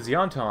 versus the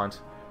Entente,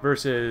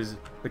 versus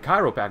the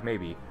Cairo Pact,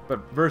 maybe, but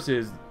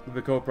versus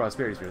the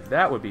co-prosperity sphere.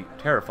 That would be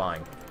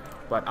terrifying.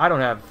 But I don't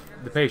have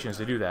the patience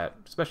to do that,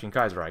 especially in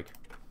Kaiserreich.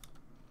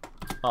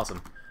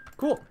 Awesome.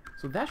 Cool.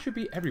 So that should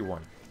be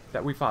everyone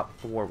that we fought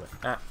the war with.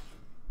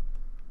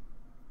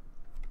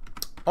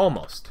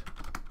 Almost.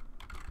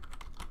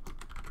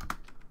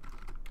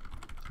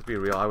 To be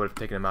real, I would have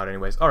taken them out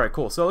anyways. Alright,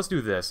 cool. So let's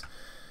do this.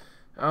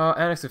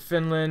 Annex of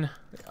Finland.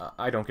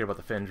 I don't care about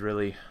the Finns,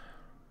 really.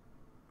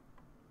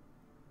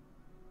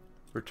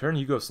 Return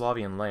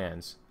Yugoslavian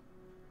lands.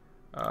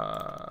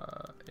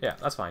 Yeah,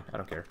 that's fine. I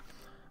don't care.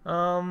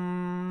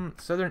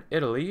 Southern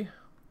Italy.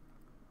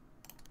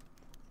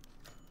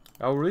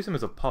 I'll release him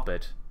as a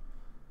puppet.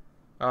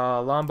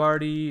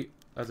 Lombardy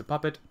as a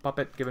puppet.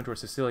 Puppet given to our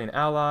Sicilian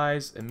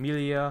allies.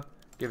 Emilia,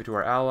 give it to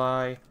our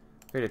ally.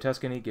 Fate of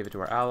Tuscany, give it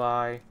to our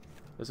ally.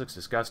 This looks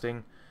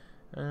disgusting.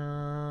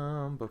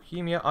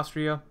 Bohemia,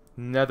 Austria,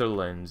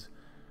 Netherlands.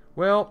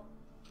 Well,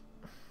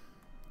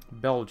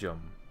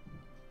 Belgium.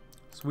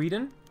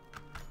 Sweden.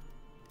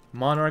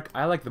 Monarch.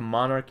 I like the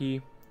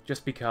monarchy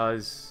just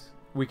because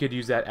we could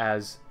use that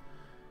as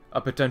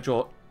a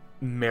potential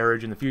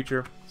marriage in the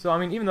future. So, I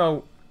mean, even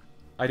though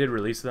I did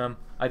release them,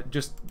 I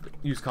just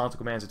used console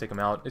commands to take them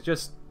out. It's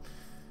just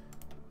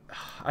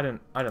I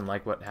didn't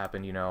like what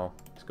happened, you know.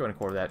 Just go ahead and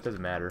core that. It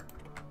doesn't matter.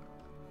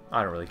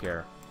 I don't really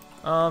care.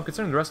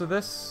 Concerning the rest of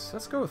this,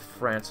 let's go with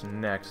France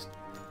next.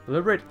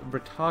 Liberate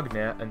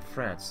Bretagne and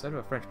France. Instead of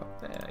a French...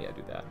 yeah,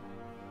 do that.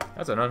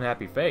 That's an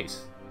unhappy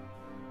face.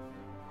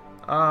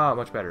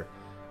 Much better.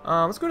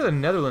 Let's go to the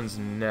Netherlands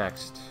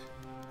next.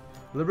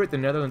 Liberate the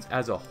Netherlands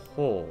as a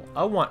whole.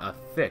 I want a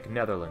thick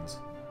Netherlands.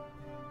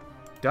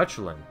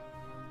 Dutchland.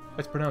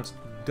 It's pronounced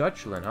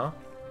Dutchland, huh?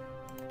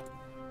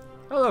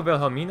 Hello,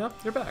 Wilhelmina.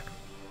 You're back.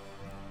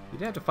 You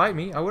didn't have to fight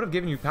me. I would have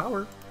given you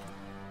power.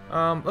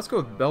 Let's go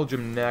with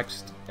Belgium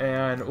next,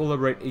 and we'll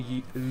liberate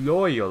a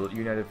loyal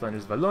United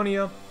Flanders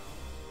Wallonia.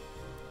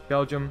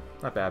 Belgium,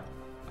 not bad.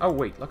 Oh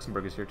wait,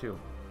 Luxembourg is here too.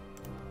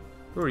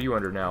 Who are you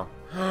under now?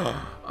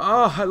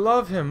 Oh, I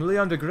love him,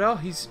 Leon de Grelle.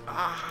 He's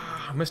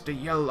Mr.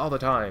 Yell all the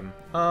time.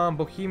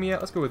 Bohemia.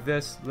 Let's go with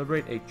this.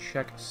 Liberate a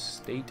Czech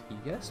state.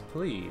 Yes,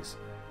 please.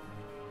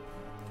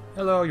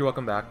 Hello, you're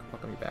welcome back.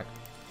 Welcome you back.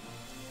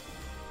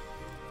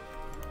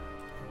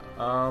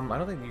 I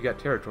don't think you got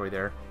territory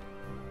there.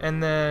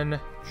 And then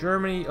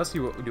Germany, let's see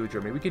what we do with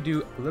Germany. We could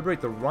do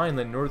liberate the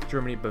Rhineland, North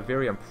Germany,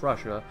 Bavaria, and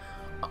Prussia.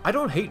 I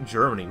don't hate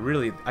Germany,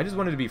 really. I just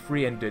wanted to be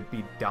free and to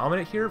be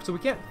dominant here, so we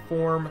can't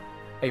form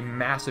a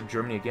massive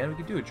Germany again. We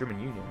could do a German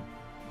Union.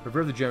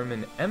 Revert the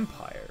German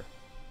Empire.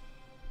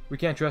 We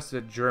can't trust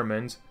the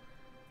Germans.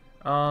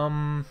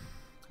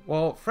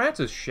 Well, France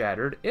is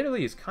shattered.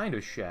 Italy is kind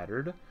of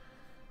shattered.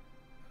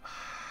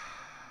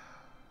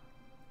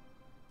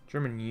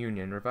 German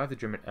Union. Revive the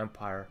German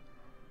Empire.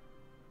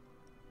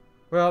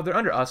 Well, they're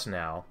under us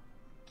now.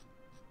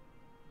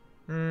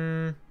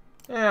 Yeah,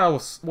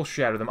 we'll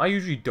shatter them. I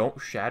usually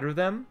don't shatter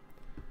them,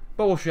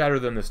 but we'll shatter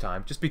them this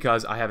time, just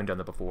because I haven't done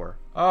that before.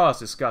 Oh, it's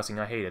disgusting.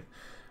 I hate it.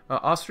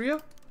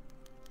 Austria?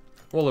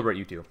 We'll liberate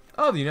you too.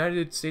 Oh, the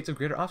United States of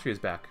Greater Austria is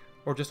back.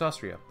 Or just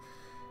Austria.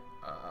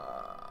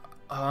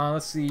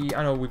 Let's see.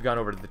 I know we've gone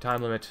over to the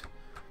time limit.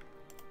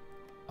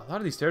 A lot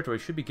of these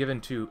territories should be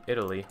given to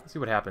Italy. Let's see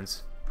what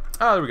happens.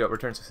 Ah, there we go.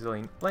 Return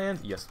Sicilian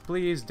land. Yes,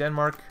 please.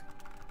 Denmark.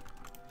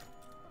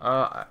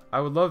 I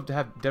would love to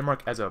have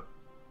Denmark as a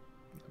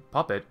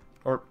puppet,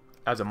 or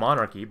as a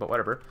monarchy, but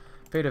whatever.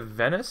 Fate of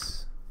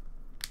Venice.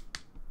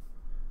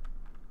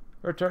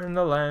 Return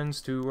the lands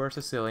to our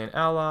Sicilian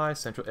allies.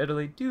 Central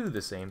Italy, do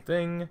the same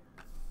thing.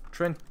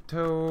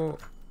 Trento.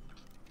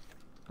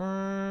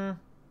 Go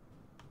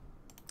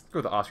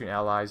with the Austrian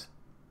allies.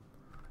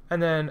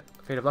 And then,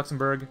 Fate of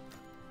Luxembourg.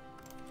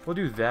 We'll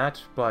do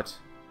that, but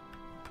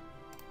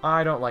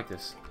I don't like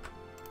this.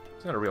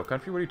 It's not a real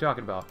country. What are you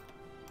talking about?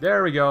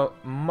 There we go.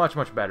 Much,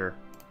 much better.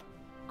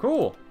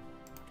 Cool.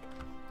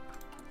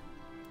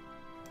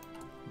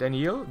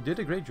 Daniel did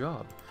a great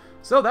job.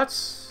 So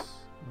that's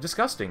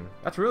disgusting.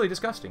 That's really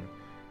disgusting.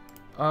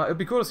 It'd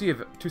be cool to see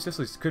if two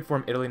Sicilies could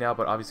form Italy now,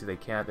 but obviously they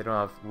can't. They don't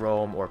have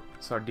Rome or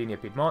Sardinia,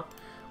 Piedmont.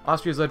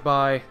 Austria's led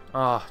by...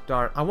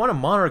 darn. I want a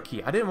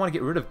monarchy. I didn't want to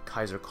get rid of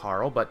Kaiser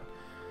Karl, but...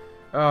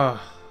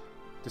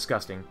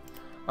 disgusting.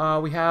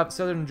 We have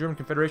Southern German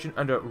Confederation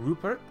under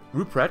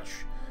Ruprecht.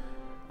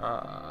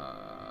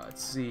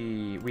 Let's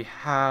see. We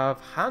have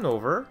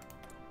Hanover.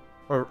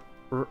 Or...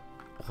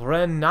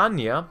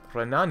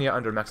 Renania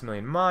under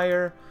Maximilian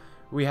Meyer.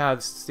 We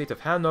have State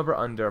of Hanover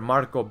under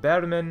Marco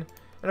Berman.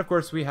 And of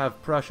course, we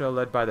have Prussia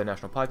led by the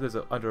National Populace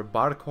under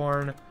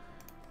Barkhorn.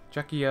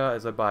 Czechia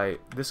is led by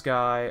this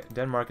guy.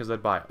 Denmark is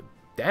led by...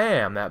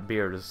 Damn, that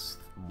beard is...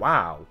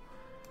 Wow.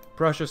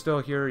 Prussia still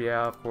here,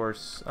 yeah, of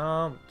course.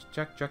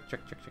 Check.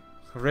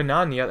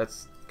 Renania,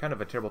 that's kind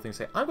of a terrible thing to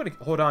say. I'm going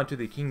to hold on to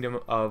the Kingdom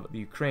of the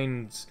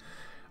Ukraine's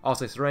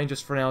Alsace-Lorraine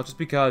just for now, just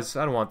because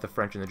I don't want the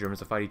French and the Germans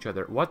to fight each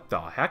other. What the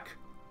heck?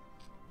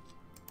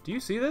 Do you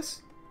see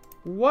this?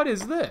 What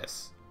is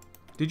this?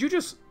 Did you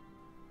just...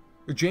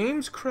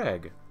 James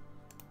Craig.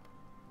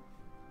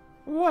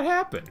 What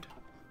happened?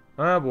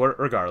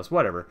 Regardless,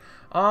 whatever.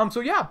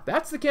 So yeah,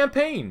 that's the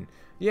campaign.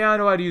 Yeah, I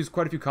know I had to use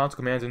quite a few console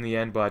commands in the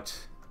end,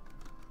 but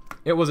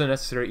it was a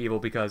necessary evil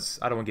because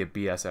I don't want to get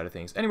BS out of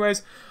things.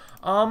 Anyways,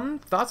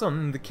 thoughts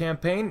on the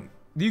campaign?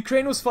 The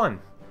Ukraine was fun.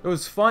 It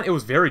was fun. It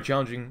was very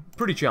challenging.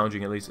 Pretty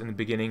challenging, at least, in the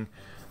beginning.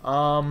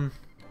 I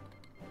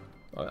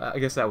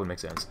guess that would make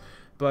sense.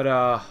 But,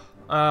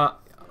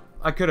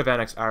 I could have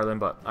annexed Ireland,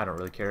 but I don't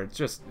really care.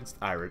 It's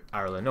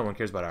Ireland. No one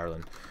cares about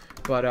Ireland.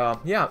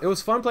 But, yeah, it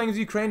was fun playing as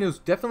Ukraine. It was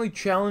definitely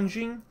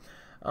challenging.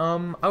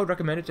 I would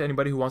recommend it to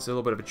anybody who wants a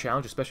little bit of a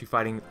challenge, especially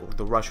fighting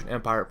the Russian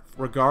Empire,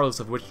 regardless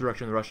of which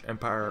direction the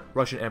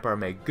Russian Empire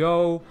may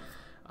go.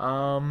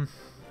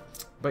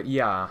 But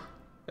yeah,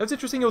 it was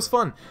interesting. It was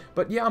fun.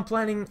 But yeah,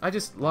 I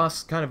just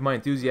lost kind of my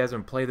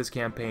enthusiasm to play this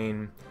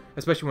campaign,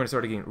 especially when it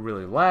started getting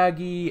really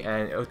laggy,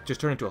 and it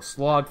just turned into a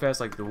slogfest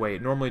like the way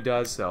it normally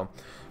does. So,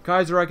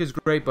 Kaiserreich is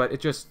great, but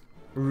it just...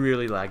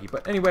 really laggy.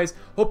 But anyways,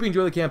 hope you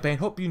enjoy the campaign.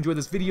 Hope you enjoyed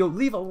this video.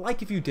 Leave a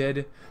like if you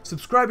did.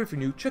 Subscribe if you're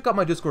new. Check out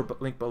my Discord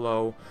link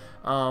below.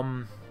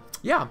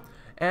 Yeah.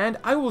 And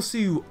I will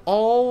see you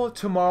all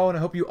tomorrow, and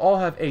I hope you all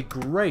have a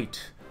great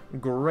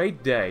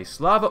day.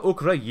 Slava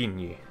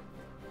Ukraini!